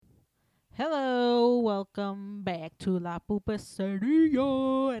Hello, welcome back to La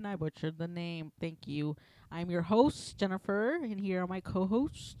Pupuseria, and I butchered the name. Thank you. I'm your host, Jennifer, and here are my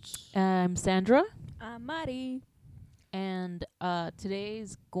co-hosts. I'm Sandra, Mari. and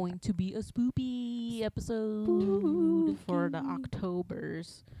today's going to be a spoopy episode. Food for the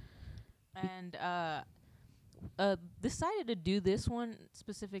Octobers. And decided to do this one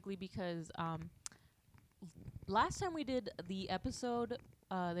specifically because last time we did the episode,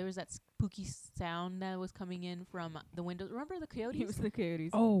 there was that spooky sound that was coming in from the windows. Remember the It was coyotes? the coyotes.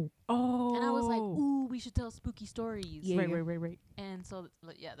 Oh. And I was like, ooh, we should tell spooky stories. Yeah. Right. And so,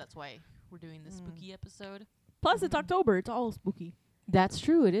 yeah, that's why we're doing this spooky episode. Plus, it's October. It's all spooky. That's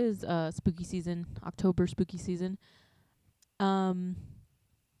true. It is spooky season, October spooky season. It's on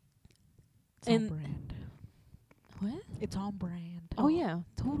And- brand. What? It's on brand. Oh yeah,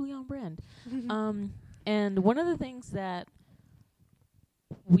 totally on brand. And one of the things that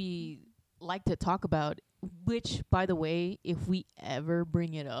we like to talk about, which by the way, if we ever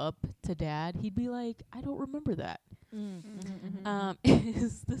bring it up to Dad, he'd be like, "I don't remember that."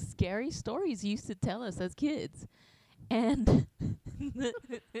 Is the scary stories he used to tell us as kids, and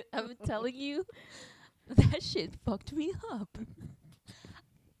I'm telling you, that shit fucked me up.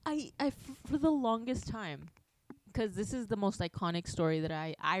 For the longest time, because this is the most iconic story that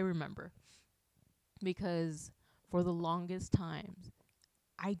I remember, because for the longest time,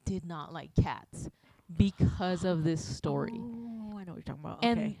 I did not like cats because of this story. Oh, I know what you're talking about.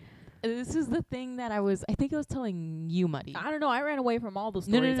 And okay. this is the thing that I think I was telling you, Muddy. I don't know. I ran away from all the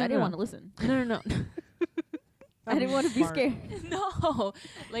No, stories. no, I didn't no. want to listen. No. I didn't want to be Smart. scared. No,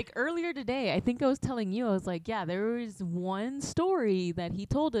 like earlier today, I think I was telling you, I was like, yeah, there was one story that he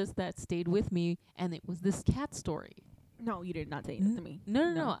told us that stayed with me, and it was this cat story. No, you did not say that to me.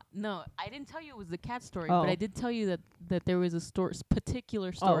 No. I didn't tell you it was the cat story, but I Oh. did tell you that there was a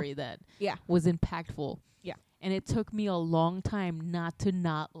particular story that Yeah. was impactful. Yeah. And it took me a long time not to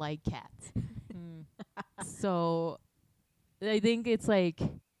not like cats. So I think it's like,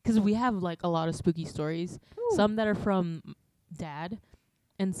 'cause we have like a lot of spooky stories, some that are from Dad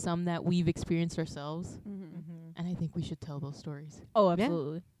and some that we've experienced ourselves. Mhm. And I think we should tell those stories. Oh, Yeah.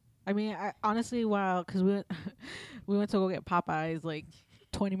 absolutely. I mean, I honestly, because we went, we went to go get Popeyes like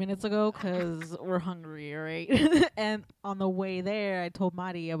 20 minutes ago because we're hungry, right? And on the way there, I told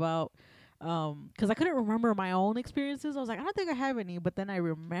Madi about, because I couldn't remember my own experiences. I was like, I don't think I have any, but then I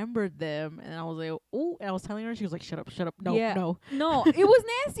remembered them, and I was like, oh, and I was telling her, she was like, shut up, no, Yeah. no. No, it was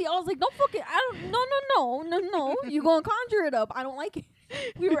nasty. I was like, don't fucking. No. You gonna conjure it up? I don't like it.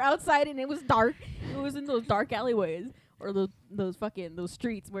 We were outside and it was dark. It was in those dark alleyways or those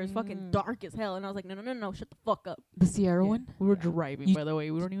streets where it's fucking dark as hell. And I was like, no, shut the fuck up. The Sierra Yeah. one? We were driving, You- by the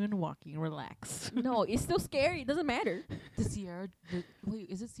way. We weren't even walking. Relax. No, it's still scary. It doesn't matter. The Sierra. Wait,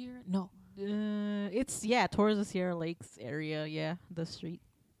 is it Sierra? No. It's towards the Sierra Lakes area. Yeah, the street,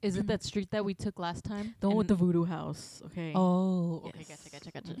 Is it that street that we took last time? the one with And- the voodoo house. Okay. Oh, okay, Yes.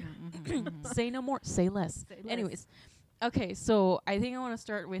 gotcha. Mhm. Say no more, say less. Say less. Anyways, okay, so I think I want to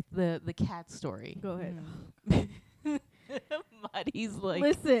start with the cat story. Go ahead. Muddy's like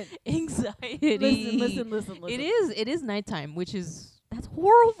Listen. anxiety. Listen. It is nighttime, which is That's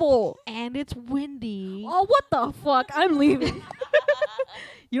horrible. And it's windy. Oh, what the fuck? I'm leaving.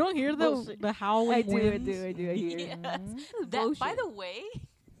 You don't hear the Bullshit. the howling I do. I winds? hear. Yes. Mhm. that. By Bullshit. the way,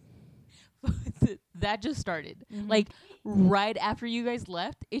 that just started. Mhm. Like right after you guys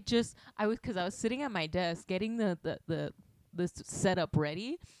left, I was sitting at my desk getting the setup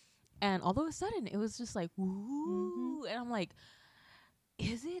ready, and all of a sudden it was just like woo, and I'm like,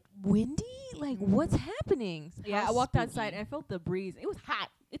 is it windy? Like what's happening? Yeah, How I walked spooky. outside and I felt the breeze. It was hot.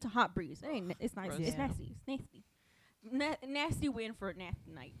 It's a hot breeze. It's nice. Gross. It's Yeah. nasty. It's nasty. Nasty wind for a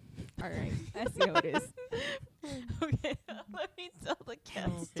nasty night. All right, I see how it is. Okay, let me tell the cat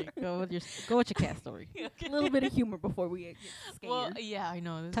Okay, story. go with your cat story. Okay. A little bit of humor before we get scared. Well, yeah, I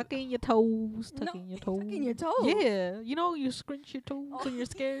know. This Tuck in your toes. No, Tuck in your toes. tuck in your toes? Yeah, you know you scrunch your toes when you're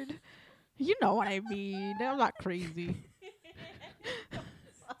scared. You know what I mean. I'm not crazy.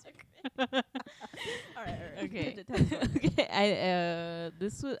 All right. Okay. Tell the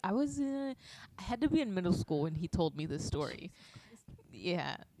story. Okay. I had to be in middle school when he told me this story.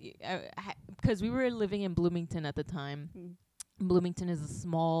 Yeah, because we were living in Bloomington at the time. Mm. Bloomington is a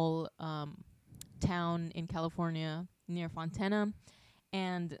small town in California near Fontana,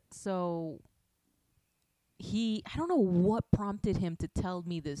 and so I don't know what prompted him to tell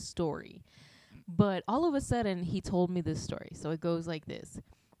me this story, but all of a sudden he told me this story. So it goes like this: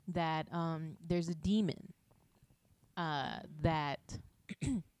 that there's a demon that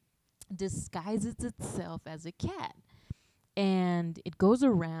disguises itself as a cat, and it goes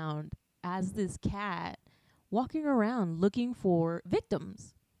around as this cat walking around looking for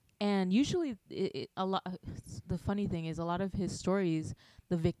victims. And usually, a lot. The funny thing is, a lot of his stories,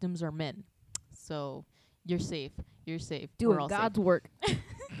 the victims are men. So you're safe. You're safe. We're Doing all God's work.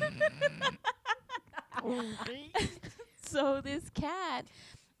 So this cat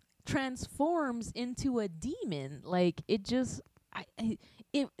transforms into a demon. Like it just,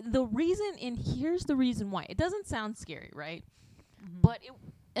 the reason, and here's the reason why. It doesn't sound scary, right? But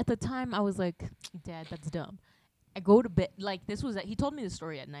at the time, I was like, Dad, that's dumb. I go to bed, like this was, he told me the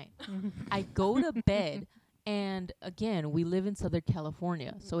story at night. I go to bed, and again, we live in Southern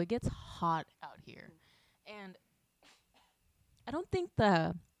California, so it gets hot out here. And I don't think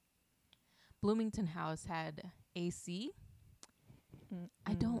the Bloomington house had AC.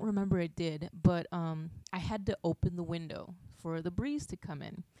 I don't remember it did, but I had to open the window for the breeze to come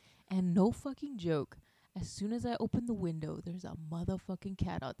in. And no fucking joke, as soon as I opened the window, there's a motherfucking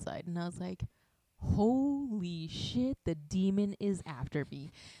cat outside. And I was like, holy shit, the demon is after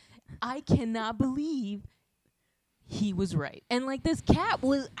me. I cannot believe he was right. And like this cat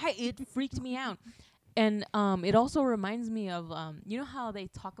was, it freaked me out. And it also reminds me of, you know how they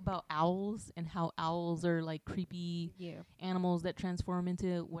talk about owls and how owls are like creepy animals that transform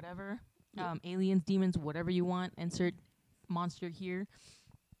into whatever, aliens, demons, whatever you want, insert monster here.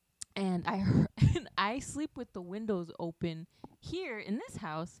 And I sleep with the windows open here in this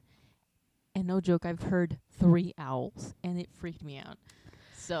house. And no joke, I've heard 3 owls, and it freaked me out.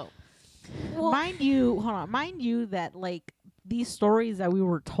 So, Mind you that like these stories that we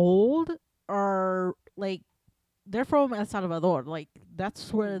were told are like they're from El Salvador. Like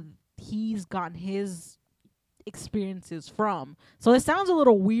that's where he's gotten his experiences from. So it sounds a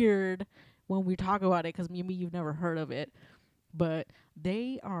little weird when we talk about it because maybe you've never heard of it, but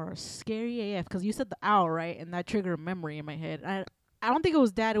they are scary AF. Because you said the owl, right? And that triggered a memory in my head. I don't think it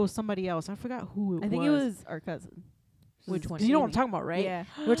was Dad. It was somebody else. I forgot who it was. I think it was our cousin. which one? You know what I'm talking about, right? Yeah.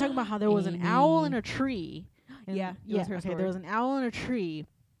 We were talking about how there was an owl in a tree. And Yeah, it was her okay. story. There was an owl in a tree,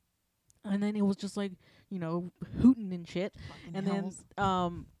 and then it was just like hooting and shit. And then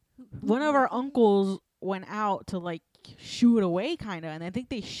one of our uncles went out to like shoo it away, kind of, and I think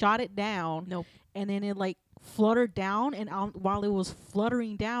they shot it down. Nope. And then it like fluttered down, and while it was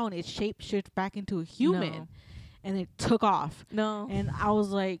fluttering down, it shape shifted back into a human. No. And it took off. No. And I was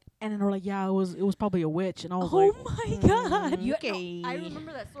like, and then they're like, yeah, it was probably a witch. And I was Oh like, my God. okay. No, I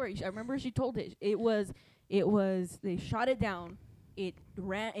remember that story. I remember she told it. It was they shot it down. It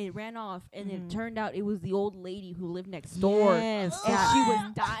ran off, and it turned out it was the old lady who lived next door. Yes. And she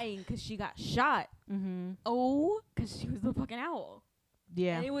was dying because she got shot Oh. because she was the fucking owl.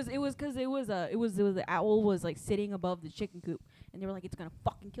 Yeah. And it was because the owl was like sitting above the chicken coop, and they were like, it's gonna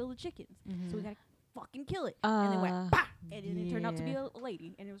fucking kill the chickens, so we gotta fucking kill it. And they went bah, and then it turned out to be a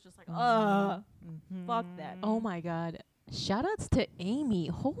lady, and it was just like, fuck that. Oh my God. Shoutouts to Amy.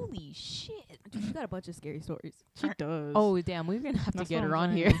 Holy shit. Dude, she got a bunch of scary stories. She does. Oh damn, we're gonna have That's to get what her I'm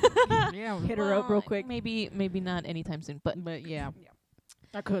on saying. here. Yeah. Hit her up real Well, quick. Maybe not anytime soon, but But yeah. Yeah.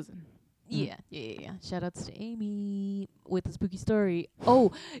 Our cousin. yeah. Shoutouts to Amy with the spooky story.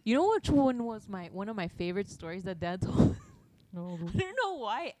 Oh, you know which one was one of my favorite stories that Dad told? No. I don't know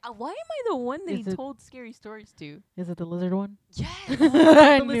why. Why am I the one that Is he it- told scary stories to? Is it the lizard one? Yes. I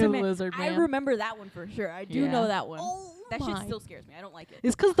The knew lizard man. lizard I man. remember that one for sure. I do Yeah. know that one. Oh That my. shit still scares me. I don't like it.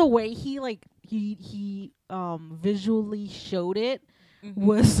 It's because the way he visually showed it Mhm.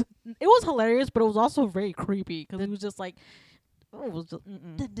 was hilarious, but it was also very creepy because it was just like, oh, it was just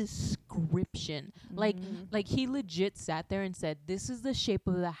the description. Like he legit sat there and said, "This is the shape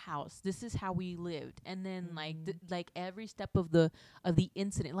of the house. This is how we lived." And then like every step of the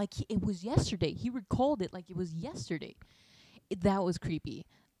incident, like it was yesterday. He recalled it like it was yesterday. That was creepy.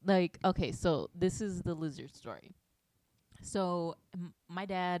 Like, okay, so this is the lizard story. So my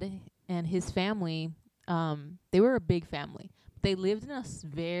dad and his family, they were a big family. They lived in a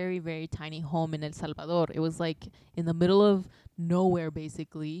very, very tiny home in El Salvador. It was like in the middle of nowhere,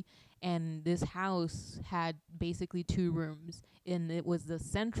 basically. And this house had basically 2 rooms. And it was the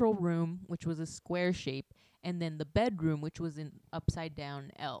central room, which was a square shape, and then the bedroom, which was an upside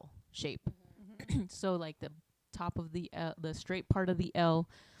down L shape. So like the top of the straight part of the L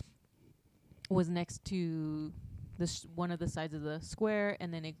was next to one of the sides of the square,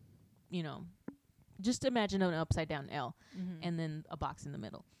 and then it, just imagine an upside down L, and then a box in the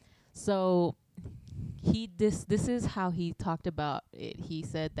middle. So this is how he talked about it. He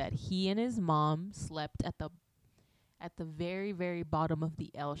said that he and his mom slept at the very, very bottom of the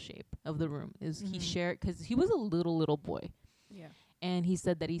L shape of the room. He shared, because he was a little boy. Yeah. And he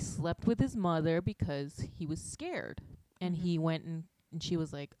said that he slept with his mother because he was scared. And he went and and she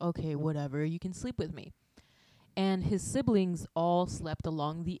was like, okay, whatever, you can sleep with me. And his siblings all slept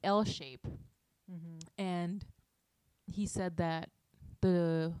along the L shape. Mm-hmm. And he said that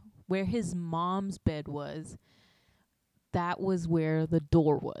the where his mom's bed was, that was where the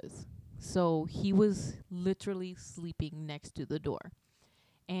door was. So he was literally sleeping next to the door.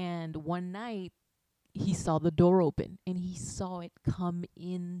 And one night he saw the door open and he saw it come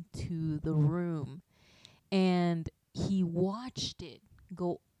into the room. And he watched it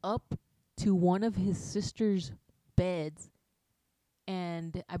go up to one of his sister's beds.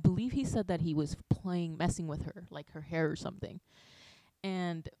 And I believe he said that he was messing with her, like her hair or something.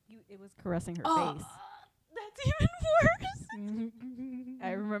 And It was caressing her oh, face. that's even worse.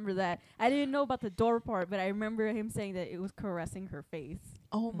 I remember that. I didn't know about the door part, but I remember him saying that it was caressing her face.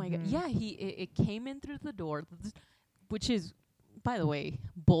 Oh my god. Mhm. Yeah, it came in through the door, which is, by the way,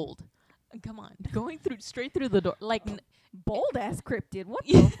 bold. Come on, going straight through the door, like Bold ass cryptid. What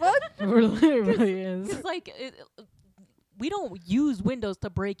the fuck? It really is. it's like we don't use windows to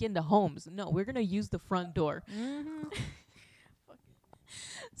break into homes. No, we're gonna use the front door. Mm-hmm.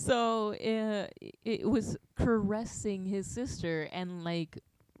 So it was caressing his sister, and like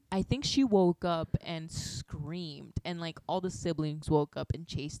I think she woke up and screamed, and like all the siblings woke up and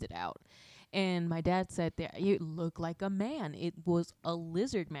chased it out. And my dad said that it looked like a man. It was a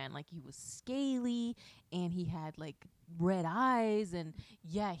lizard man. Like he was scaly and he had like red eyes, and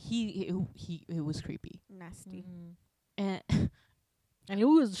yeah, it was creepy. Nasty. Mhm. And And it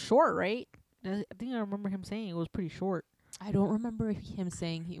was short, right? I think I remember him saying it was pretty short. I don't remember him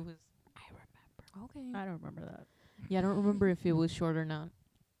saying he was. I remember. Okay. I don't remember that. Yeah, I don't remember if it was short or not.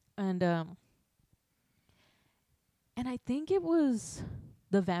 And I think it was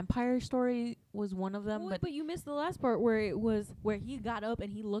the vampire story was one of them, But you missed the last part where it was where he got up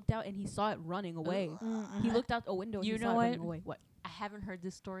and he looked out and he saw it running away. Mm-hmm. He looked out the window and You he know saw it running what? away. What? I haven't heard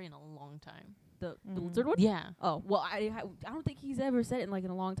this story in a long time. The Mm. lizard one? Yeah. Oh, well, I don't think he's ever said it in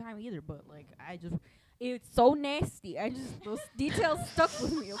a long time either, but it's so nasty. Those details stuck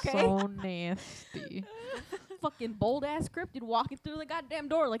with me, okay? So nasty. Fucking bold ass cryptid walking through the goddamn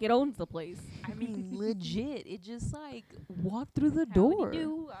door like it owns the place. I mean, legit. It just like walked through the Howdy door.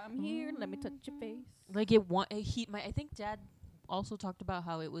 do, I'm here, let me touch your face. Like I think Dad also talked about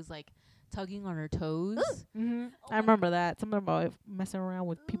how it was like tugging on her toes. Mm-hmm. I remember that. Something about it messing around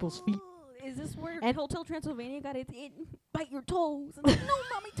with people's feet. Ooh, is this where And- Hotel Transylvania got it? Bite your toes. And no,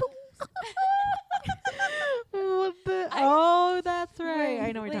 mommy toes. What the? I- Oh, that's right. Right,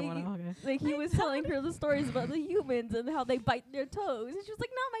 I know what you're talking like, about. Okay. Like he was telling her the stories about the humans and how they bite their toes. And she was like,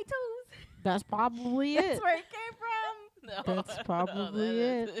 no, my toes. That's probably That's it. where it came from. No, That's probably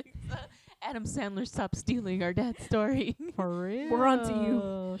it. Adam Sandler, stop stealing our dad's story. For real. We're onto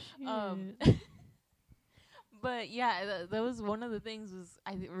you. Shit. But yeah, that was one of the things. Was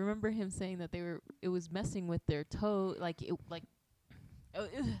remember him saying that it was messing with their toe, it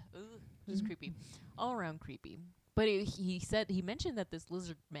was Mhm. creepy, all around creepy. But he mentioned that this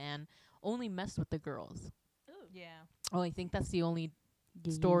lizard man only messed with the girls. Yeah. Oh, I think that's the only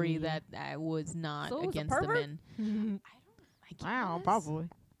story that I was not So it was a against the pervert? men. I guess. Wow, probably.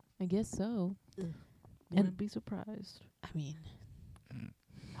 I guess so. Wouldn't be surprised. I mean,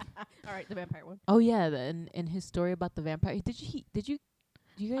 All right, the vampire one. oh yeah, and his story about the vampire. Do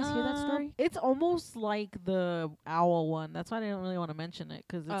you guys hear that story? It's almost like the owl one. That's why I didn't really want to mention it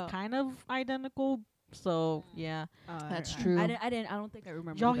because it's Oh. kind of identical. So yeah. That's true. I don't think I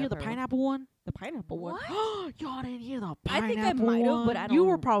remember. Y'all hear the vampire one. pineapple one? The pineapple one. Y'all didn't hear the I pineapple think I might have, but I You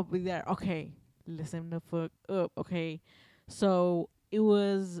were don't- probably there. Okay, listen the fuck up. Okay, so it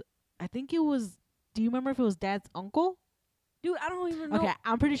was. I think it was. Do you remember if it was Dad's uncle? Dude, I don't even know. Okay,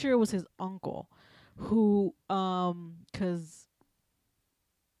 I'm pretty sure it was his uncle, who 'cause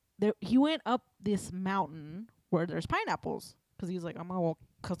he went up this mountain where there's pineapples. 'Cause he's like, I'm gonna go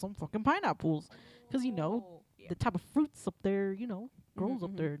cut some fucking pineapples. 'Cause the type of fruits up there, grows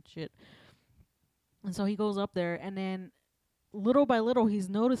up mhm. there and shit. And so he goes up there, and then little by little, he's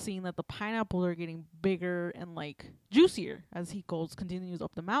noticing that the pineapples are getting bigger and like juicier as he continues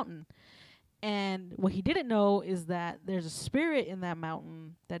up the mountain. And what he didn't know is that there's a spirit in that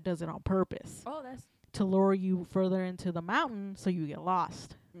mountain that does it on purpose Oh, that's. to lure you further into the mountain so you get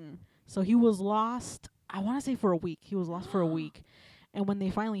lost. Mm. So he was lost, I want to say for a week. He was lost for a week. And when they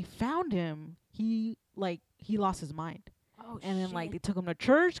finally found him, he lost his mind. Oh, And then they took him to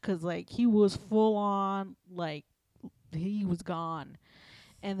church 'cause he was full on he was gone.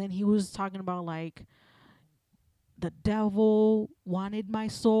 And then he was talking about the devil wanted my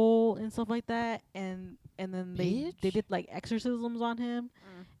soul and stuff like that, and then they Bitch. did exorcisms on him,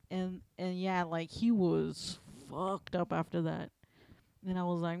 and yeah, he was fucked up after that. And I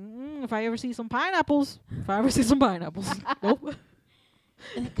was like, if I ever see some pineapples, nope.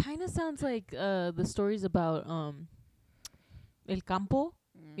 And it kind of sounds like the stories about El Campo.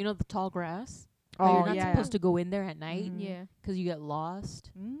 You know, the tall grass. How you're not supposed to go in there at night Mhm. Yeah. because you get lost.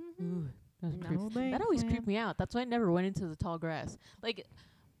 Mm-hmm. Ooh, that was No, creepy. That always creeped me out. That's why I never went into the tall grass. Like,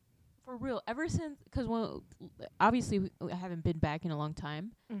 for real, ever since, because when obviously I haven't been back in a long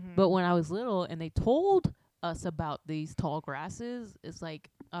time, but when I was little and they told us about these tall grasses, it's like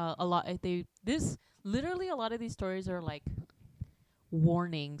a lot. Literally a lot of these stories are like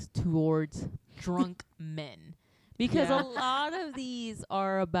warnings towards drunk men, because Yeah. a lot of these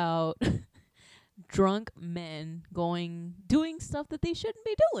are about drunk men doing stuff that they shouldn't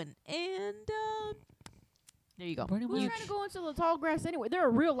be doing, and there you go. Pretty Who's much. trying to go into the tall grass anyway? There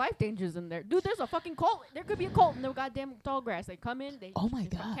are real life dangers in there, dude. There's a fucking cult. There could be a cult in the goddamn tall grass. They come in, they Oh my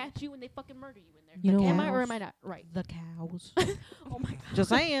they God. catch you, and they fucking murder you in there. You know am what? I or am I not right? The cows. Oh my god. Just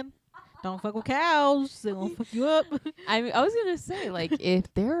saying. Don't fuck with cows. They're gonna fuck you up. I mean, I was gonna say, like,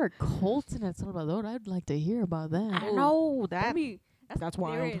 if there are cults in El Salvador, I'd like to hear about that. I know that. I mean, That's there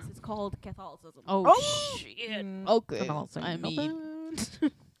wild. is. It's called Catholicism. Oh, shit. Mm, Okay. I'm not saying I mean,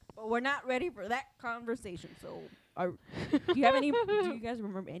 nothing. But we're not ready for that conversation. So, do you have any? Do you guys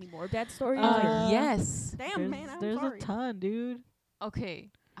remember any more bad stories? yes. Damn, man, I'm there's sorry. a ton, dude. Okay.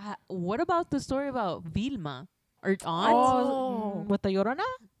 What about the story about Vilma? Or aunt? Oh. With the Llorona?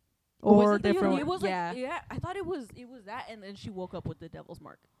 Was Or it the different? It was yeah. like, yeah. I thought it was that, and then she woke up with the devil's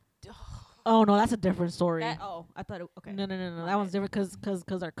mark. Oh no, that's a different story. I thought it. Okay. No. My That one's bad. different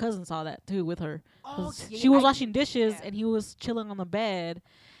because our cousin saw that too with her. 'Cause yeah, she was I- washing dishes yeah. and he was chilling on the bed,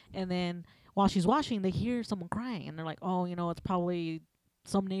 and then while she's washing, they hear someone crying and they're like, "Oh, it's probably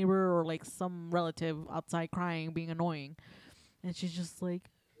some neighbor or like some relative outside crying, being annoying," and she's just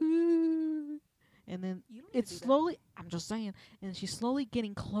like, and then You don't need it's to do that. slowly. I'm just saying, and she's slowly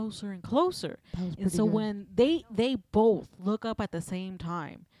getting closer and closer. That was And so when they both look up at the same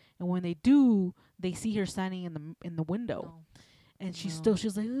time, and when they do, they see her standing in the window, and she's No.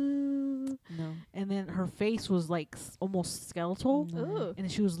 she's like, "Ooh." No. And then her face was like almost skeletal, No. Ugh.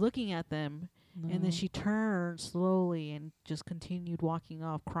 and she was looking at them, and then she turned slowly and just continued walking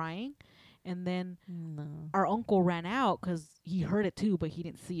off, crying. And then No. our uncle ran out 'cause he heard it too, but he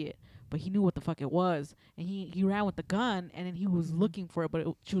didn't see it, but he knew what the fuck it was, and he ran with the gun, and then he was looking for it,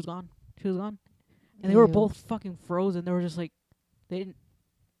 but she was gone. She was gone. And they were Ew. both fucking frozen. They were just like, they didn't.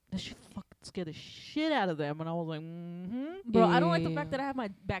 That shit fucking scared the shit out of them. And I was like, Bro, I don't like the Ew. fact that I have my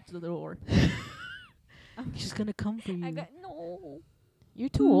back to the door. she's gonna come for you. I got no. You're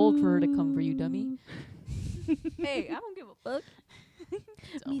too old for her to come for you, dummy. Hey, I don't give a fuck.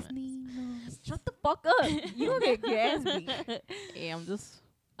 Miss Nino. Shut the fuck up. You don't get your ass beat. Hey, I'm just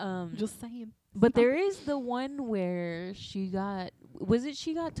saying. But there is the one where she got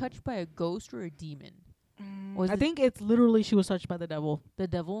touched by a ghost or a demon? Was I it- think it's literally she was touched by the devil. The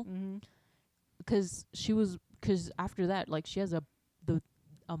devil? Mm-hmm. Because after that, like, she has a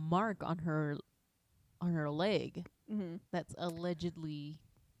mark on her leg Mm-hmm. that's allegedly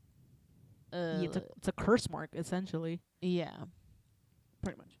Yeah, it's a curse mark essentially. yeah,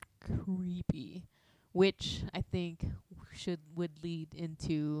 Pretty much. creepy, which I think would lead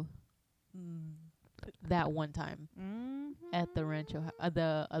into that one time at the rancho,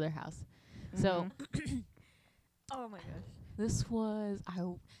 the other house. So Oh my gosh. this was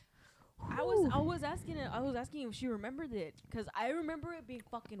I was asking if she remembered it, because I remember it being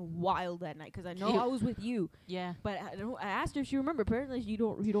fucking wild that night, because I know Ew. I was with you, yeah. but I asked her if she remembered. Apparently you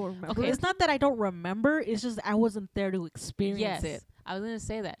don't remember. Okay, It's not that I don't remember. It's just I wasn't there to experience Yes, it. I was gonna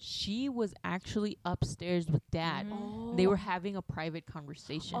say that she was actually upstairs with Dad. Mhm. They were having a private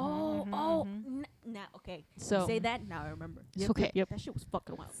conversation. Now okay. So You say that now I remember. It's okay. Yep. That shit was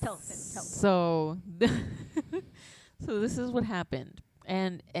fucking wild. Tell us. So, so this is what happened,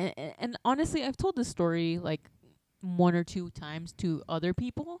 and honestly, I've told this story like one or two times to other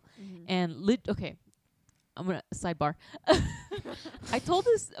people, and okay, I'm gonna sidebar. I told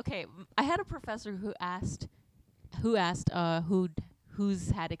this. Okay, I had a professor who asked who's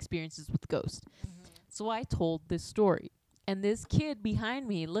had experiences with ghosts. So I told this story. And this kid behind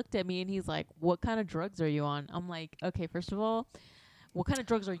me looked at me and he's like, "What kind of drugs are you on?" I'm like, "Okay, first of all, what kind of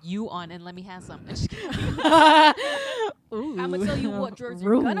drugs are you on? And let me have some." I'm gonna tell you what drugs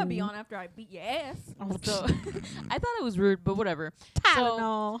you're gonna be on after I beat your ass. So I thought it was rude, but whatever.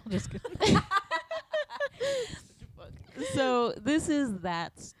 Tylenol. Just kidding. So this is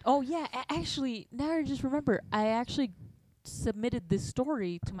that. Oh yeah, actually, now I just remember. I actually submitted this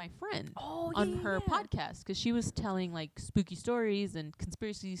story to my friend Oh, on her podcast because she was telling like spooky stories and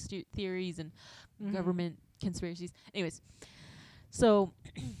conspiracy theories and government conspiracies. Anyways, So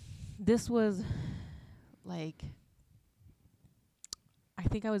this was like, I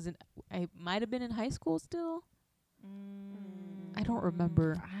think I might have been in high school still. I don't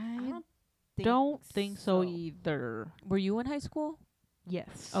remember. I Think don't think so either. Were you in high school?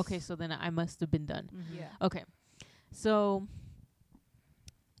 Yes. Okay, so then I must have been done. Yeah. Okay. So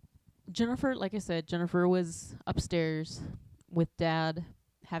Jennifer, like I said, Jennifer was upstairs with Dad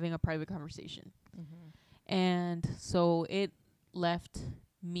having a private conversation. Mm-hmm. And so it left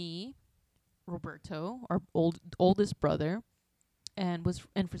me, Roberto, our oldest brother, and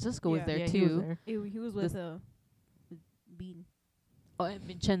Francisco was Yeah. there Yeah, too. he was there. He was with Bean. Oh, and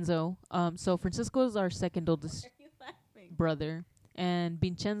Vincenzo. So Francisco is our second oldest Are you laughing? brother, and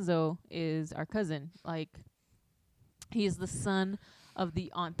Vincenzo is our cousin. Like, he is the son of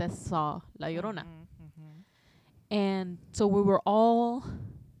the aunt that saw La Llorona. Mm-hmm. And so we were all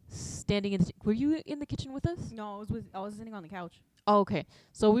standing in. Were you in the kitchen with us? No, I was sitting on the couch. Oh, okay.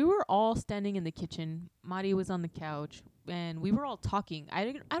 So we were all standing in the kitchen. Mari was on the couch, and we were all talking. I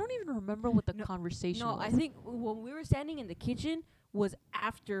don't even remember what the conversation No, was. I think when we were standing in the kitchen was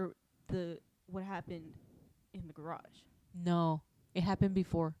after what happened in the garage. No, it happened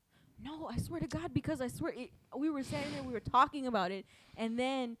before. No, I swear to God, because I swear we were standing there, we were talking about it, and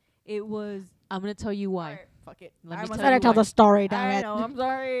then it was. I'm gonna tell you why. Alright, fuck it. Let me I must tell Gotta you tell why. the story, damn I it. know. I'm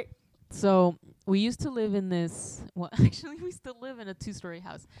sorry. So we used to live in this. Well, actually, we still live in a 2-story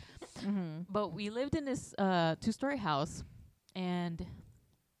house. Mm-hmm. But we lived in this 2-story house, and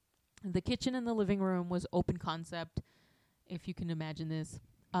the kitchen and the living room was open concept, if you can imagine this.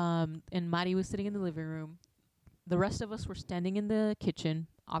 And Mari was sitting in the living room. The rest of us were standing in the kitchen.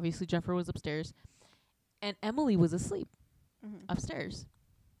 Obviously, Jennifer was upstairs, and Emily was asleep upstairs.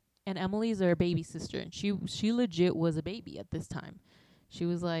 And Emily's our baby sister, and she legit was a baby at this time. She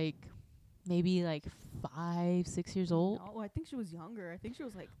was like maybe like 5, 6 years old. No, I think she was younger. I think she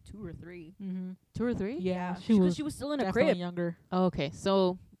was like 2 or 3. Mm-hmm. 2 or 3. Yeah, she was still in a definitely crib. younger. Oh, okay,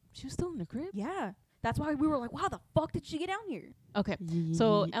 so she was still in the crib. Yeah, that's why we were like, "Wow, the fuck did she get down here?" Okay,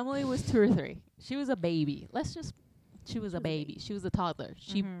 so Emily was 2 or 3. She was a baby. She was a baby. She was a toddler.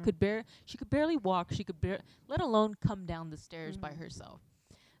 She Mhm. could barely walk. She could let alone come down the stairs by herself.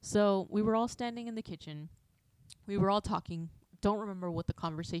 So we were all standing in the kitchen. We were all talking. Don't remember what the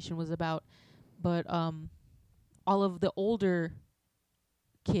conversation was about, but all of the older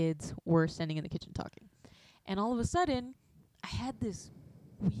kids were standing in the kitchen talking. And all of a sudden, I had this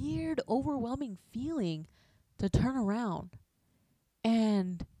weird, overwhelming feeling to turn around.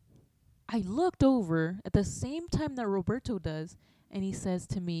 And I looked over at the same time that Roberto does, and he says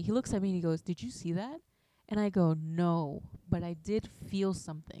to me, he looks at me and he goes, "Did you see that?" And I go, "No, but I did feel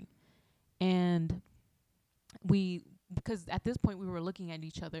something." And because at this point we were looking at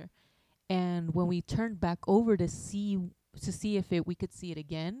each other, and when we turned back over to see if we could see it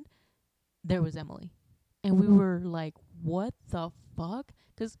again, there was Emily. And we were like, what the fuck?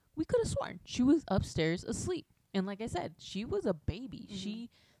 Because we could have sworn she was upstairs asleep. And like I said, she was a baby.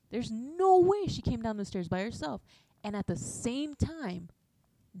 There's no way she came down the stairs by herself. And at the same time,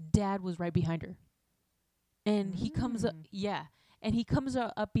 Dad was right behind her. And he comes up, and he comes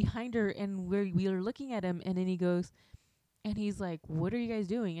up behind her, and we are looking at him, and then he goes, and he's like, "What are you guys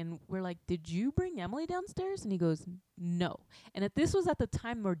doing?" And we're like, "Did you bring Emily downstairs?" And he goes, "No." And this was at the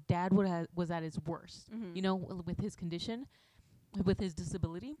time where Dad was at his worst, you know, with his condition, with his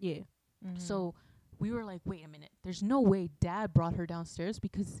disability. Yeah. Mm-hmm. So we were like, wait a minute. There's no way Dad brought her downstairs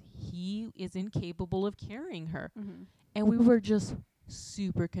because he is incapable of carrying her. And we were just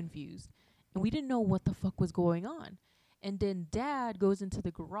super confused. And we didn't know what the fuck was going on. And then Dad goes into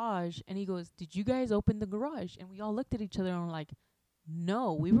the garage and he goes, "Did you guys open the garage?" And we all looked at each other and were like,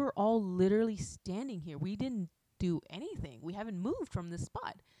 "No, we were all literally standing here. We didn't do anything. We haven't moved from this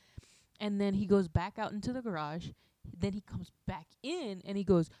spot." And then he goes back out into the garage. Then he comes back in and he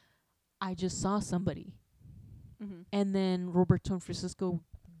goes, "I just saw somebody." And then Roberto and Francisco,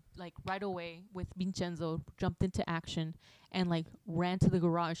 like right away with Vincenzo, jumped into action and like ran to the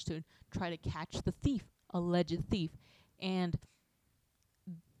garage to try to catch the thief, alleged thief. And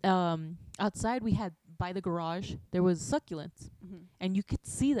outside we had, by the garage, there was succulents. And you could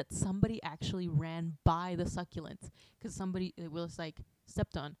see that somebody actually ran by the succulents because somebody, it was like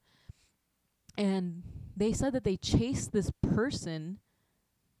stepped on. And they said that they chased this person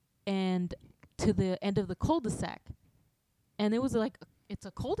and to the end of the cul-de-sac. And it was like, it's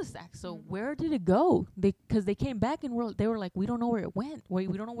a cul-de-sac, so where did it go? Because they came back and they were like, "We don't know where it went. We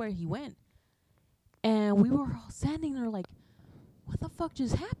don't know where he went." And we were all standing there like, what the fuck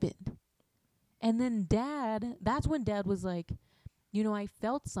just happened? And then that's when Dad was like, "You know, I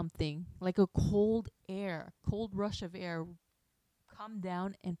felt something, like a cold rush of air come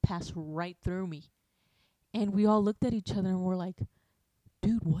down and pass right through me. And we all looked at each other and we're like,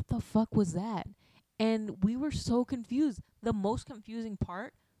 dude, what the fuck was that? And we were so confused. The most confusing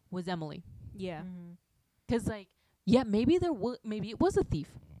part was Emily. Yeah. Mhm. 'Cause like, yeah, maybe maybe it was a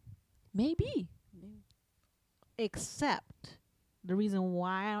thief. Maybe. Except the reason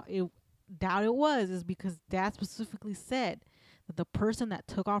why I doubt it was is because Dad specifically said that the person that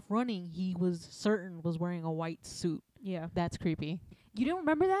took off running, he was certain was wearing a white suit. Yeah. That's creepy. You don't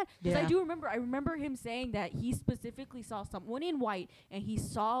remember that? Because Yeah. I do remember. I remember him saying that he specifically saw someone in white, and he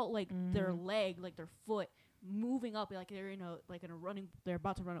saw like their leg, like their foot, moving up, like they're in a running. They're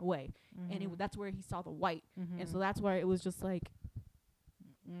about to run away, and that's where he saw the white, and so that's where it was just like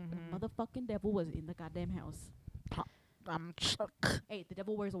the motherfucking devil was in the goddamn house. I'm Hey, the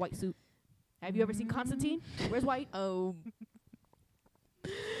devil wears a white suit. Have you ever seen Constantine? Where's white? Oh.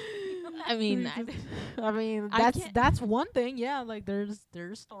 I mean, I mean, I that's one thing. Yeah, like there's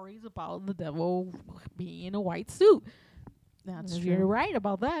stories about the devil being in a white suit. that's You're true. right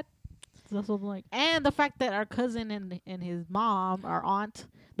about that. So that's what I'm like, and the fact that our cousin and his mom, our aunt,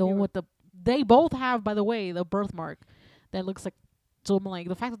 the one with they both have, by the way, the birthmark that looks like. So I'm like,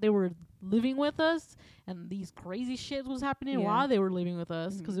 the fact that they were living with us and these crazy shit was happening Yeah. while they were living with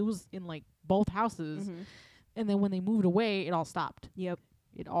us, because it was in like both houses, and then when they moved away, it all stopped. Yep.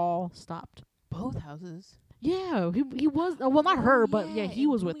 It all stopped. Both houses. Yeah, he was well, not her, but yeah, he in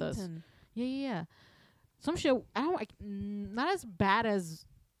was with us. Bloomington. Yeah. Some shit. I don't like. Not as bad as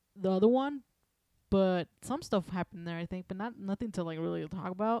the other one, but some stuff happened there, I think, but nothing to like really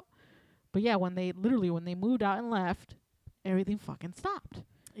talk about. But yeah, when they moved out and left, everything fucking stopped.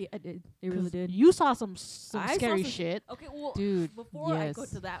 Yeah, it did. It really 'Cause did. You saw some I saw scary some- shit. Okay, well, Dude, before I go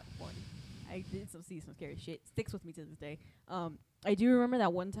yes. to that one, I did see some scary shit. Sticks with me to this day. I do remember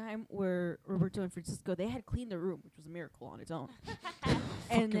that one time where Roberto and Francisco, they had cleaned their room, which was a miracle on its own. Fucking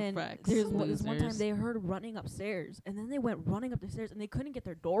And then facts. this one time Losers. they heard running upstairs, and then they went running up the stairs, and they couldn't get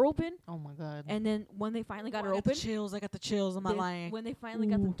their door open. Oh my god. And then when they finally got her I open, I got the chills. I'm not they- lying. when they finally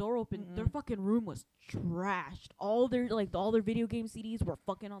got the Ooh. door open, their Mm-mm. fucking room was trashed. All their video game CDs were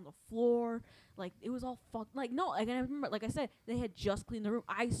fucking on the floor. Like it was all fucked. Like no, like I remember, like I said, they had just cleaned the room.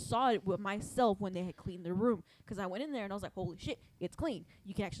 I saw it with myself when they had cleaned the room, because I went in there and I was like, holy shit, it's clean.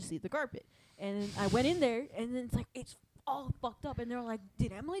 You can actually see the carpet. And then I went in there, and then it's like it's all fucked up. And they're like,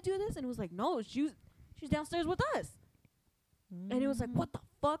 did Emily do this? And it was like, no, she's downstairs with us. And it was like, what the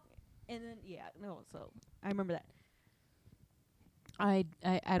fuck? And then so I remember that. I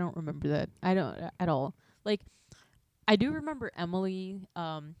don't remember that. I don't at all. Like, I do remember Emily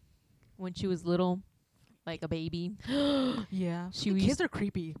when she was little, like a baby. Yeah, She the used- kids are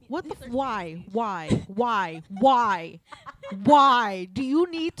creepy. What the? These are Why? Why do you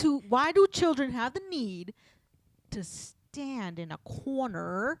need to? Why do children have the need to stand in a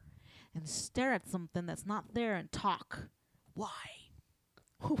corner and stare at something that's not there and talk? Why?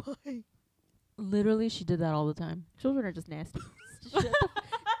 Why? Literally, she did that all the time. Children are just nasty.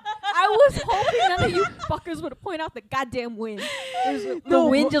 I was hoping none of you fuckers would point out the goddamn wind. The No,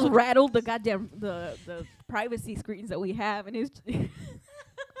 wind but- just rattled the goddamn the privacy screens that we have, and it's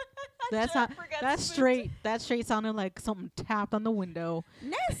That's not. That's straight. That straight sounded like something tapped on the window.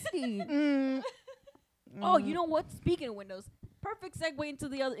 nasty. Mm. Oh, you know what? Speaking of windows, perfect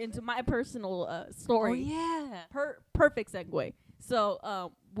segue into my personal story. Oh yeah. Perfect segue.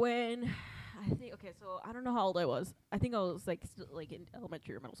 So when I think so I don't know how old I was. I think I was like still like in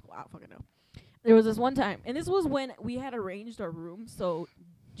elementary or middle school. I don't fucking know. There was this one time, and this was when we had arranged our room. So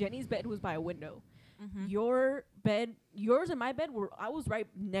Jenny's bed was by a window. Mm-hmm. Yours and my bed I was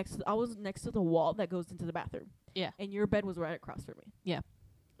next to the wall that goes into the bathroom. Yeah. And your bed was right across from me. Yeah.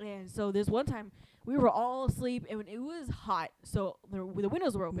 And so this one time we were all asleep, and it was hot, so the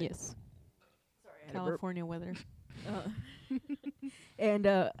windows were open. Yes. Sorry, I had a burp. California weather. And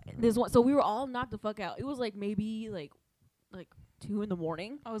this one, so we were all knocked the fuck out. It was like maybe like 2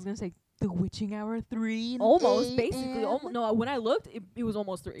 a.m. I was gonna say the witching hour 3. Almost, basically. No, when I looked, it was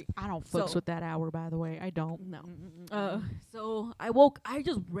almost 3. I don't fucks So- with that hour, by the way. I don't. No. So I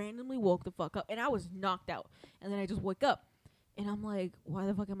just randomly woke the fuck up, and I was knocked out. And then I just woke up, and I'm like, why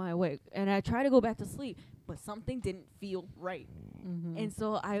the fuck am I awake? And I try to go back to sleep, but something didn't feel right. Mm-hmm. And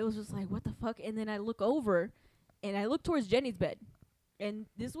so I was just like, what the fuck? And then I look over, and I look towards Jenny's bed. And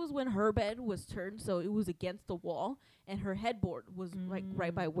this was when her bed was turned, so it was against the wall, and her headboard was like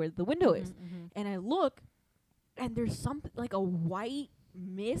right by where the window is. And I look, and there's something like a white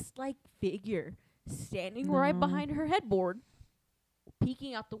mist-like figure standing right No. behind her headboard,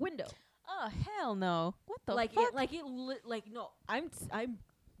 peeking out the window. Oh hell no! What the like fuck? no, I'm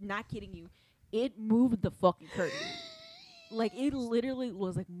not kidding you. It moved the fucking curtain. like it literally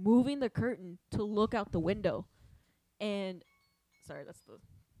was like moving the curtain to look out the window, and sorry, that's the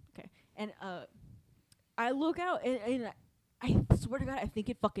okay. And I look out and I swear to God, I think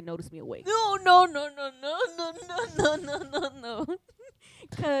it fucking noticed me awake. No.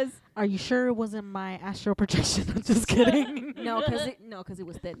 Cause Are you sure it wasn't my astral projection? I'm just kidding. no, cause it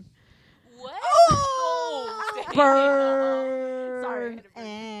was thin. What? Oh! Burn. Sorry,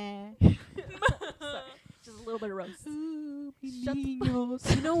 Just a little bit of roast. Shut the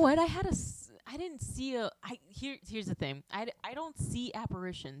fuck. You know what? I didn't see here's the thing. I don't see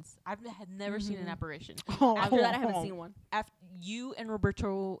apparitions. I've never seen an apparition. After that, I haven't seen one. After you and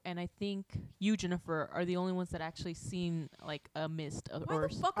Roberto and I think you, Jennifer, are the only ones that actually seen like a mist of Why or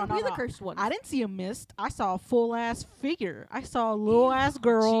the fuck Oh, are no, we the no. cursed ones? I didn't see a mist. I saw a full ass figure. I saw a little ass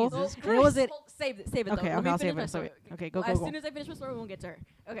girl. Jesus It was it. Save it. Okay, Though. Let okay, me I'll finish save my it. story. Okay, go. As soon as I finish my story, we won't get to her.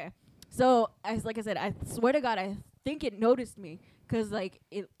 Okay. So, like I said, I swear to God, I think it noticed me because I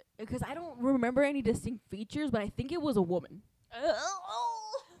don't remember any distinct features, but I think it was a woman.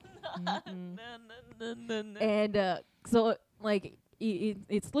 And so like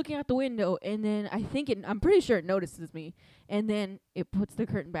it's looking out the window, and then I'm pretty sure it notices me, and then it puts the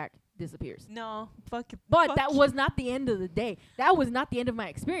curtain back, disappears. No, fuck it. But Fuck that you. was not the end of the day. That was not the end of my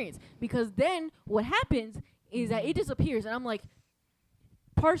experience, because then what happens is that it disappears, and I'm like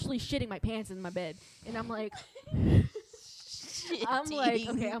partially shitting my pants in my bed, and I'm like,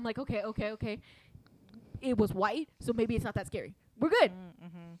 okay. It was white, so maybe it's not that scary. We're good.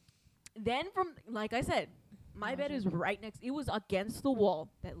 Then from, like I said, my bed is right next. It was against the wall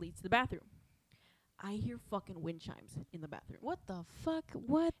that leads to the bathroom. I hear fucking wind chimes in the bathroom. What the fuck?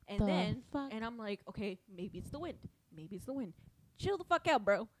 What And the then, fuck? and I'm like, okay, maybe it's the wind. Maybe it's the wind. Chill the fuck out,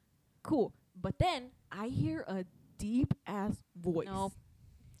 bro. Cool. But then I hear a deep ass voice. No.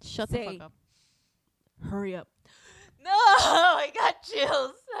 Shut Say, the fuck up. Hurry up. No, I got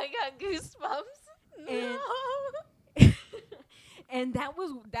chills. I got goosebumps. And- No. And that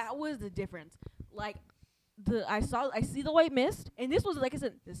was the difference. Like I see the white mist, and this was, like I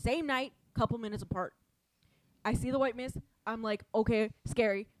said, the same night, couple minutes apart. I see the white mist. I'm like, okay,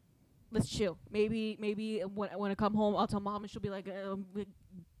 scary. Let's chill. Maybe when I come home, I'll tell mom, and she'll be like,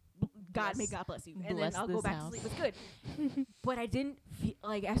 God, may God bless you, and Bless then I'll go this back house. to sleep. It's good. But I didn't feel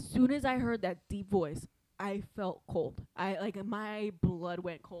like, as soon as I heard that deep voice, I felt cold. My blood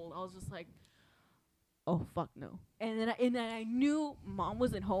went cold. I was just like, oh fuck no. And then I knew mom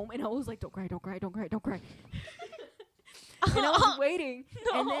wasn't home, and I was like, don't cry. And I was waiting,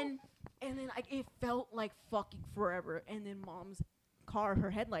 No. and then like it felt like fucking forever. And then mom's car,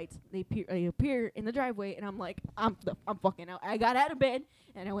 her headlights, they appear in the driveway, and I'm like, I'm fucking out. I got out of bed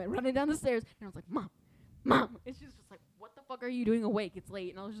and I went running down the stairs, and I was like, mom. And she was just like, what the fuck are you doing awake? It's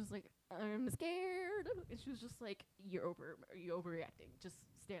late. And I was just like, I'm scared. And she was just like, you're overreacting. Just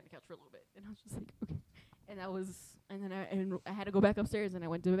stay on the couch for a little bit. And I was just like, okay. And I had to go back upstairs, and I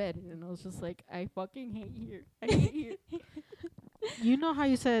went to bed, and I was just like, I fucking hate here. I hate here. You know how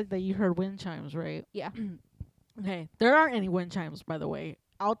you said that you heard wind chimes, right? Yeah. Okay. There aren't any wind chimes, by the way.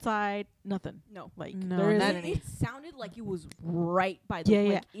 Outside, nothing. No. Like No, there not isn't any. It sounded like it was right by the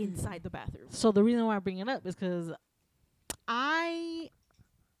Yeah. inside the bathroom. So the reason why I bring it up is because I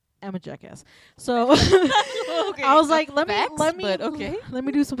am a jackass. So Okay, I was like, let facts, me but okay. let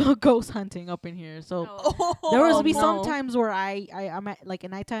me do some ghost hunting up in here. So No. there was Oh, be no. some times where I'm at like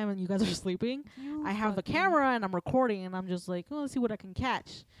at nighttime and you guys are sleeping. I have the camera and I'm recording, and I'm just like, oh, let's see what I can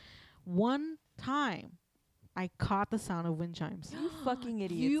catch. One time, I caught the sound of wind chimes. You fucking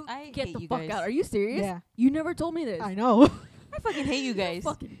idiots. You I get hate the you fuck guys. out. Are you serious? Yeah. You never told me this. I know. I fucking hate you guys.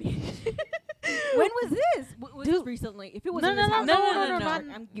 Fucking when was this? Was this Dude. recently? If it was No, in no, this no, house, no, I'm no, gonna no, start-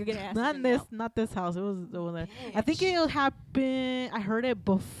 no. you're gonna ask Not me this, now. not this house. It was the one there. I think Bitch. it happened. I heard it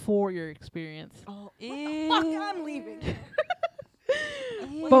before your experience, Oh, Ew. fuck! I'm leaving.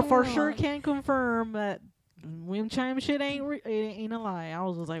 but for Ew. sure can confirm that wind chime shit ain't a lie. I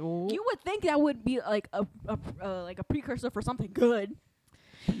was just like, oh. You would think that would be like a precursor for something good.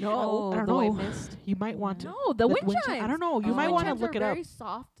 No, Oh, I don't the white know. mist. You might want to. no, the wind chimes. I don't know. You Oh. might Wind want to chimes look are it up. Very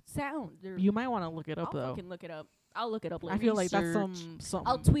soft sound. They're You might want to look it up I'll though. fucking look it up. I'll look it up later. I feel like that's Research. some.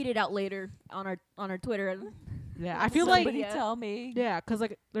 I'll tweet it out later on our Twitter. Yeah, I feel like Somebody tell me. yeah, 'cause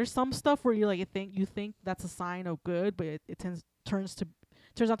like there's some stuff where you think that's a sign of good, but it turns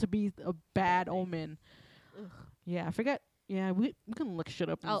out to be a bad omen. Ugh. Yeah, I forget. Yeah, we can look shit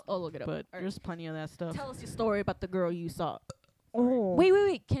up. I'll look it up. but All right. there's plenty of that stuff. Tell us your story about the girl you saw. Oh, Wait.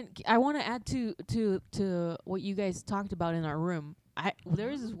 I want to add to what you guys talked about in our room. There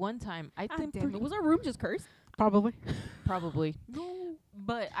was this one time I God think damn it. Was our room just cursed? probably. probably, No.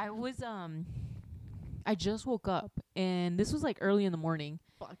 but I was I just woke up, and this was like early in the morning,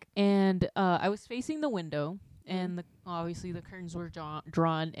 Fuck. and I was facing the window, and obviously the curtains were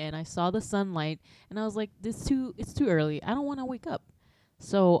drawn, and I saw the sunlight, and I was like, it's too early. I don't want to wake up.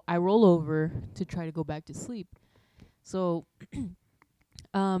 So I roll over to try to go back to sleep. So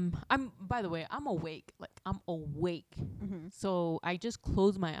I'm by the way, I'm awake. Like I'm awake. Mm-hmm. So I just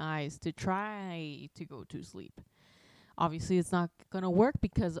close my eyes to try to go to sleep. Obviously it's not going to work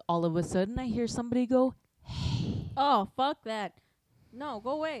because all of a sudden I hear somebody go Oh, fuck that. No,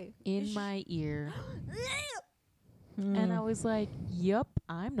 go away. in my ear. Mm. And I was like, "Yup,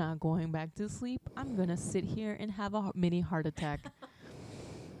 I'm not going back to sleep. I'm going to sit here and have a mini heart attack."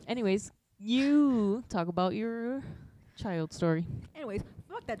 Anyways, you talk about your child story. Anyways,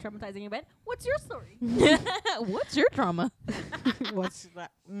 fuck that traumatizing event. What's your story? What's your trauma? What's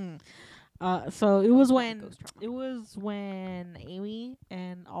that? So it was when Ghost trauma. it was when Amy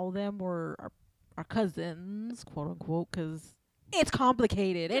and all of them were our cousins, quote unquote, 'cause it's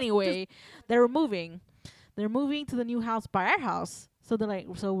complicated. Anyway, they're moving to the new house by our house.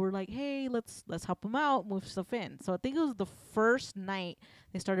 So we're like, hey, let's help them out, move stuff in. So I think it was the first night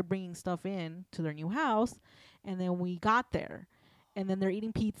they started bringing stuff in to their new house, and then we got there, and then they're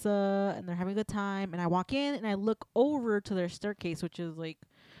eating pizza and they're having a good time. And I walk in and I look over to their staircase, which is like,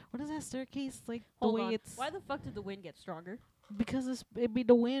 what is that staircase like? Hold the way on. it's Why the fuck did the wind get stronger? because it'd be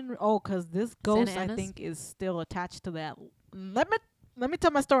the wind. Oh, 'cause this ghost I Anna's? think is still attached to that. Let me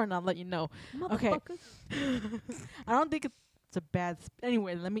tell my story and I'll let you know. Okay. Motherfucker. I don't think it's a bad.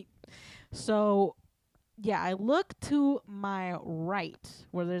 Anyway, So, yeah, I look to my right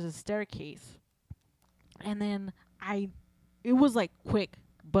where there's a staircase, and then it was like quick,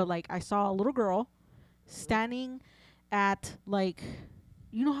 but like I saw a little girl standing at like,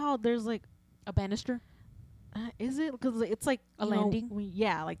 you know how there's like, A banister? is it? Because it's like A you know, landing?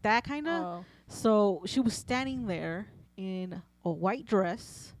 yeah, like that kind of. Oh. So she was standing there in a white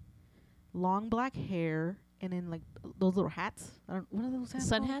dress, long black hair, and then like those little hats. I don't, what are those hats?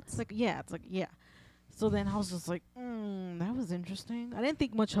 Sun called? hats? It's like yeah. So then I was just like, that was interesting. I didn't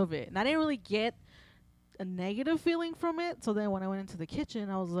think much of it, and I didn't really get a negative feeling from it. So then when I went into the kitchen,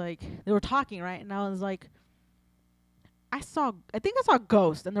 I was like, they were talking, right? And I was like, I think I saw a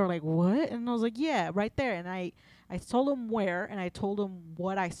ghost, and they were like, what? And I was like, yeah, right there. And I told them where, and I told them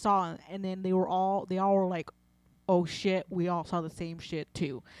what I saw, and then they all were like, oh shit, we all saw the same shit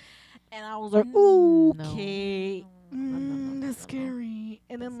too. And I was like, No. okay, No. that's scary.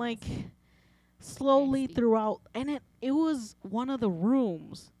 And then like slowly nasty. throughout, and it was one of the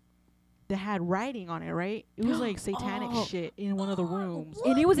rooms that had writing on it, right? It was like satanic Oh. shit in one of the rooms.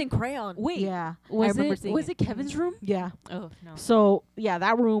 And it was in crayon. Wait, Yeah, was remember it seeing was it. it Kevin's room? yeah. Oh no. So yeah,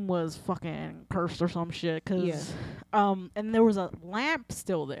 that room was fucking cursed or some shit. 'Cause and there was a lamp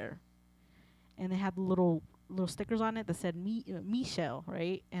still there, and it had little stickers on it that said Michelle,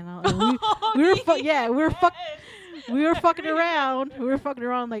 right? And we were we were fucking around. We were fucking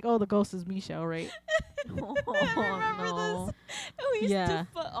around like, oh, the ghost is Michelle, right? Oh, remember no. this. We used Yeah. to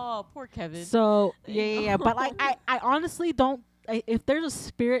oh, poor Kevin. So yeah. But like, I honestly don't. If there's a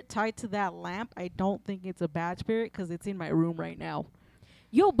spirit tied to that lamp, I don't think it's a bad spirit 'cause it's in my room right now.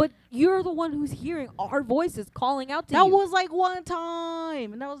 Yo, but you're the one who's hearing our voices calling out to That you. was like one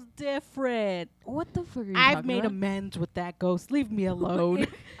time, and that was different. What the fuck are you I've talking made about? amends with that ghost. Leave me alone.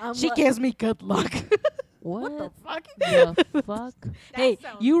 I'm She like, gives me good luck. What, the fuck? the fuck? Hey,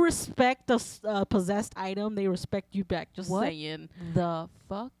 sounds- you respect a possessed item, they respect you back. Just What? saying. The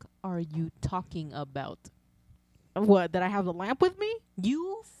fuck are you talking about? What? Did I have the lamp with me?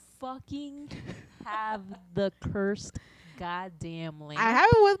 You fucking have the cursed goddamn lamp. I have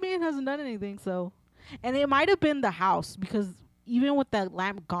it with me. It hasn't done anything. So, and it might have been the house because even with that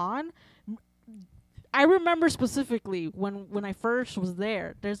lamp gone, I remember specifically when I first was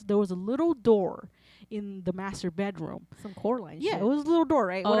there. There was a little door in the master bedroom. Some core line Yeah, shit. it was a little door,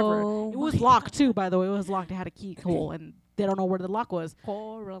 right? Whatever. Oh It was my locked too, by the way. It was locked. It had a key hole, and they don't know where the lock was.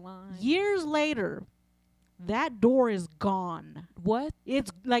 Coraline. Years later, that door is gone. What?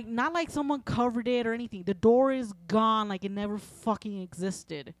 It's like not like someone covered it or anything. The door is gone, like it never fucking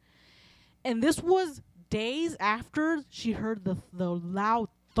existed. And this was days after she heard the loud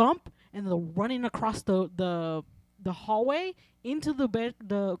thump and the running across the hallway into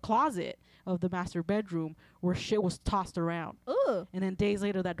the closet of the master bedroom where shit was tossed around. Ugh. And then days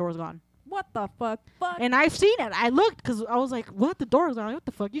later, that door's gone. What the fuck? Fuck. And I've seen it. I looked because I was like, what? The door's gone. What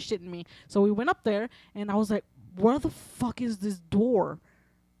the fuck? You shitting me? So we went up there, and I was like, where the fuck is this door?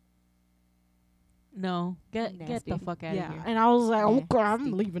 No. Get Nasty. the fuck out Yeah. of here. And I was like, oh, God, Nasty.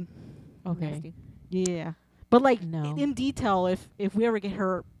 I'm leaving. Okay. Nasty. Yeah. But like No. in detail, if we ever get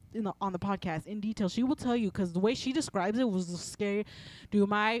her on the podcast in detail. She will tell you because the way she describes it was scary.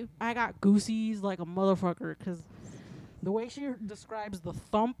 Dude, I got goosies like a motherfucker because the way she describes the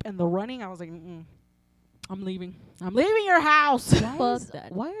thump and the running, I was like, I'm leaving. I'm leaving your house.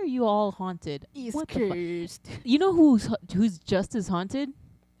 Why are you all haunted? East What the Coast. You know who's just as haunted?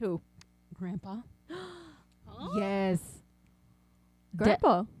 Who? Grandpa. Yes. Da-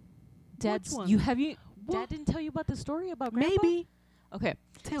 Grandpa. Dad's. one? You have you. What? Dad didn't tell you about the story about Grandpa? Maybe. Okay.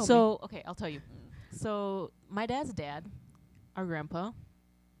 Tell me. So okay, I'll tell you. So my dad's dad, our grandpa,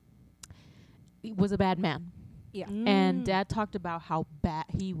 he was a bad man. Yeah. And Dad talked about how bad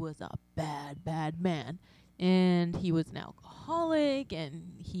he was a bad man, and he was an alcoholic, and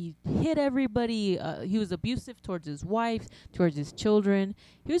he hit everybody. He was abusive towards his wife, towards his children.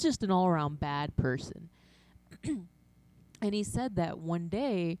 He was just an all-around bad person. And he said that one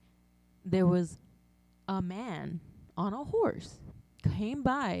day there was a man on a horse came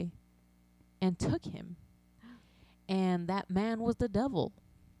by and took him, and that man was the devil.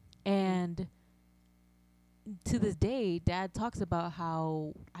 And to this day, Dad talks about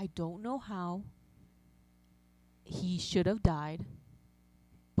how I don't know how he should have died,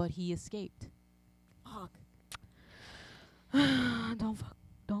 but he escaped. Fuck. don't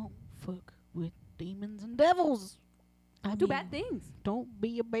fuck with demons and devils. Don't do bad things. Don't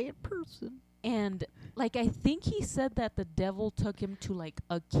be a bad person. And like I think he said that the devil took him to like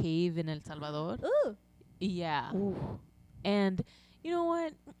a cave in El Salvador. Ooh. Yeah. Ooh. And you know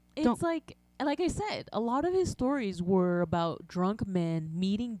what? It's Don't- like I said, a lot of his stories were about drunk men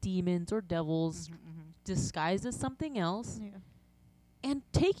meeting demons or devils disguised as something else Yeah. and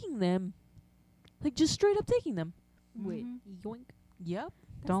taking them, like just straight up taking them. Wait. Mhm. Yoink. Yep.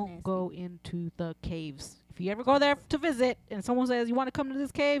 That's Don't nasty. go into the caves. If you ever go there to visit and someone says you want to come to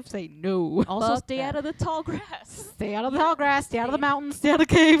this cave, say no. Also, Fuck stay that. out of the tall grass. Stay out of the tall grass, stay out of the mountains, stay out of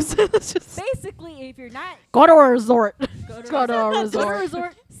the caves. It's just Basically, if you're not go to a resort. go Go to a Go to resort. a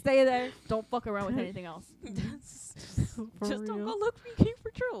resort. Stay there. Don't fuck around with anything else. For Just don't real. go look for King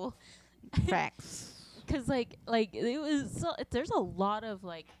Patrol. Facts. Cause like it was there's a lot of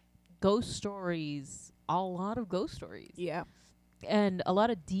like ghost stories, a lot of ghost stories, Yeah. and a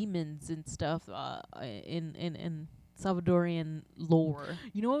lot of demons and stuff in Salvadorian lore.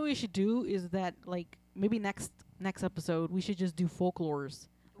 You know what we should do is that like maybe next episode we should just do folklores.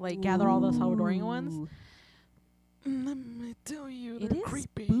 Like gather all the Salvadorian ones. Ooh. Let me tell you, It they're is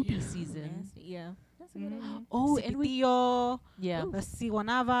creepy. spooky season. Nasty. Yeah. That's a good idea. Oh, and we Cipitillo, yeah. the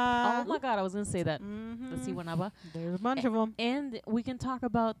Siwanava. Oh my God, I was gonna say that. Mm-hmm. The Siwanaba. There's a bunch of them. And we can talk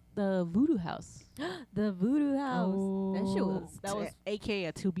about the voodoo house. The voodoo house. That shit was. That was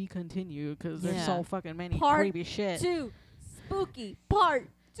AKA to be continued because there's Yeah. so fucking many Part creepy shit. 2. Spooky part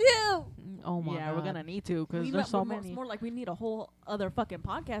 2. Oh my Yeah, God. we're gonna need to because We there's so more, many. It's more like we need a whole other fucking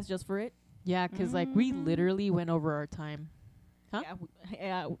podcast just for it. Yeah, 'cause like we Mhm. literally went over our time. Huh?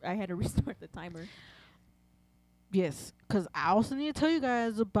 Yeah, I had to restart the timer. Yes, because I also need to tell you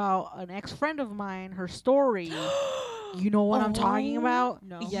guys about an ex-friend of mine. Her story. You know what I'm talking Oh, about?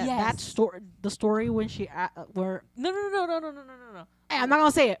 no. Yeah, Yes. that story. The story when she where No. Hey, I'm not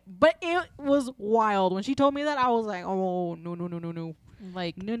gonna say it, but it was wild. When she told me that, I was like, oh no,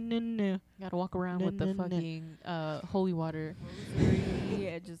 Like no. gotta walk around No, with the no, no. fucking holy water.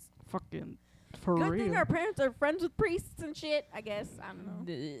 Yeah, just Fucking for good real. thing our parents are friends with priests and shit. I guess I don't know.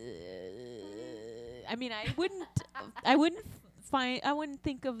 I mean, I wouldn't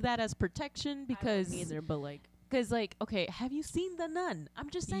think of that as protection because Neither, but like like, okay, have you seen The Nun? I'm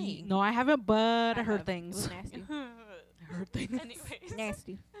just saying. No, I haven't, but I I heard have. things. It was nasty. I heard things. Anyways.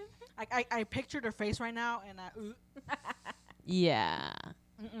 Nasty. I pictured her face right now, and Yeah.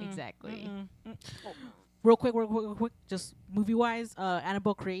 mm-mm, Exactly. mm-mm, mm. Real quick, just movie wise,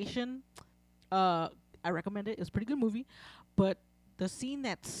 Annabelle Creation. I recommend it. It's a pretty good movie, but the scene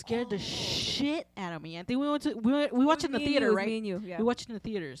that scared the shit out of me. I think we watched it in the theater, right? Me and you. Yeah. We watched it in the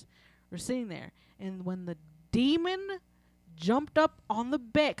theaters. We're sitting there, and when the demon jumped up on the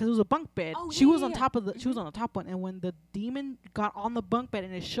bed, because it was a bunk bed, Oh, she yeah, was yeah, on yeah. top of the. She was on the top one, and when the demon got on the bunk bed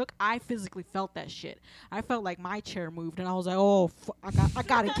and it shook, I physically felt that shit. I felt like my chair moved, and I was like, "Oh, I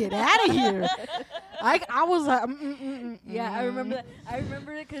gotta get out of here." I was like, Yeah, I remember that. I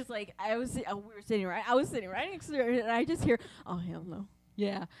remember it because like I was we were sitting right. I was sitting right next to her, and I just hear, "Oh hell no."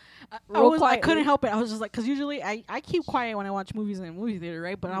 Yeah, I Real was. I couldn't quietly. help it. I was just like, because usually I keep quiet when I watch movies in a movie theater,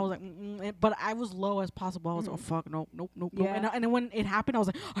 right? But I was like, but I was low as possible. I was like, oh fuck, nope. Yeah. And then when it happened, I was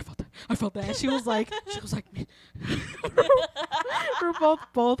like, I felt that. And she was like, we're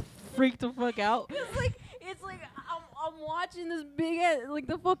both freaked the fuck out. It's like I'm watching this big ass, like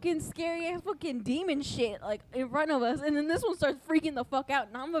the fucking scary ass fucking demon shit, like in front of us, and then this one starts freaking the fuck out.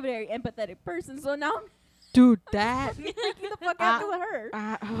 And I'm a very empathetic person, so now I'm Dude, that freaking the fuck out because of her.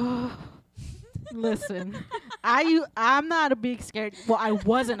 listen, I'm not a big scared. Well, I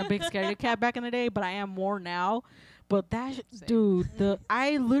wasn't a big scaredy cat back in the day, but I am more now. But that, Same. dude,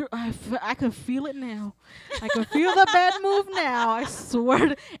 I could feel it now. I can feel the bed move now. I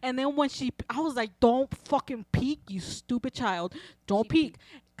swear. And then when I was like, "Don't fucking peek, you stupid child! Don't She peek."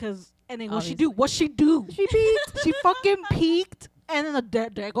 And then what she Obviously. do? What she do? She peeked. She fucking peeked. And then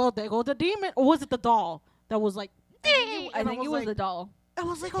there go the demon. Or was it the doll that was like? I And think it was the doll. I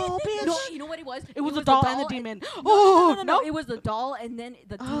was like, oh bitch. No, you know what it was? It was the doll and the and- demon. No, Oh no, it was the doll, and then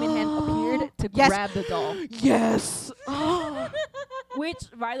the demon hand appeared to Yes. grab the doll. Yes. Oh. Which,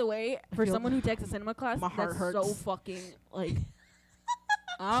 by the way, for feel- someone who takes a cinema class, My heart that's so hurts. fucking like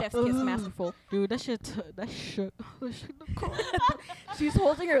chef's kiss masterful. Dude, that shit shook. That shit She's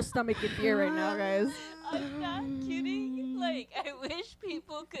holding her stomach in fear right now, guys. I'm not kidding. Like, I wish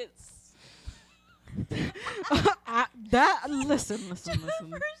people could. Listen.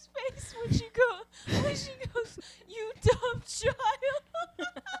 Jennifer's face when she goes, "You dumb child."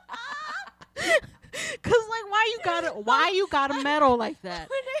 Cause like, why you gotta meddle like that?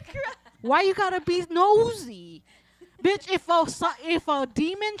 When I cried. Why you gotta be nosy, bitch? If a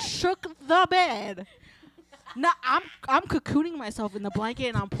demon shook the bed, nah, I'm cocooning myself in the blanket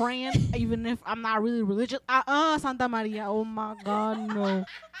and I'm praying, even if I'm not really religious. Santa Maria. Oh my God, no.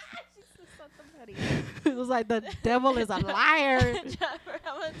 It was like the devil is a liar. Jennifer,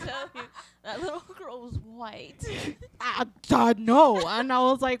 I'm gonna tell you, that little girl was white. I know. And I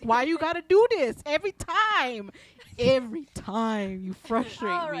was like, why you gotta do this every time? Every time you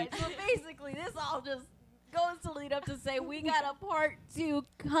frustrate All me. right, so basically, this all just goes to lead up to say we got a part 2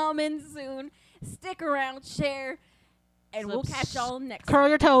 coming soon. Stick around, share, and we'll catch y'all next time. Curl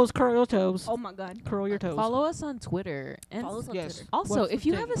your toes. Curl your toes. Oh my God. Curl your toes. Follow us on Twitter. And Follow us on Yes. Twitter. also, What's if the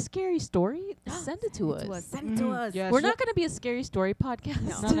you thing? have a scary story, send it to us. Send it to us. Yes. We're not going to be a scary story podcast.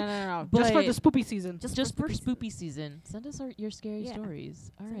 No. Just for the But- spoopy season. Just for spoopy season. Send us your scary Yeah.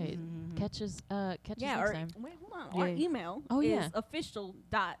 stories. All right. Mhm. Catch us Yeah, next our, time. wait, hold on. Our Yeah. email Oh, is yeah.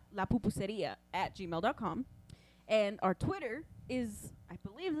 official.lapupuseria@gmail.com. And our Twitter is, I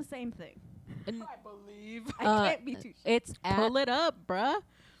believe, the same thing. And I believe. I can't be too sure. it's at Pull it up, bruh.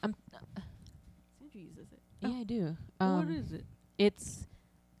 Sandra uses it. yeah, I do. What is it? It's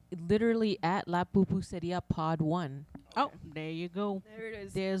literally at La Pupuseria Pod 1. Oh, there you go. There it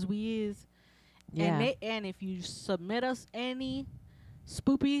is. There's we is. Yeah. And if you submit us any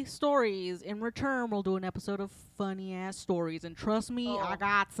spoopy stories, in return we'll do an episode of funny ass stories. And trust me, I Oh.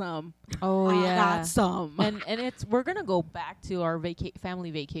 got some. Oh I yeah. got some. and we're gonna go back to our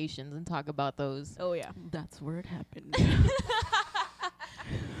family vacations and talk about those. Oh, yeah. That's where it happened.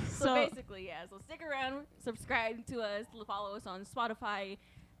 So basically, yeah. So stick around, subscribe to us, follow us on Spotify,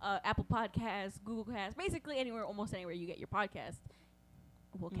 Apple Podcasts, Google Casts, basically anywhere, almost anywhere you get your podcast.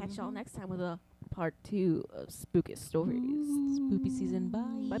 We'll catch y'all Mhm. next time with a part 2 of Spooky Stories. Spoopy season.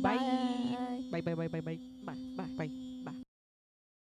 Bye. Bye-bye. Bye. Bye. Bye. Bye. Bye. Bye. Bye. Bye.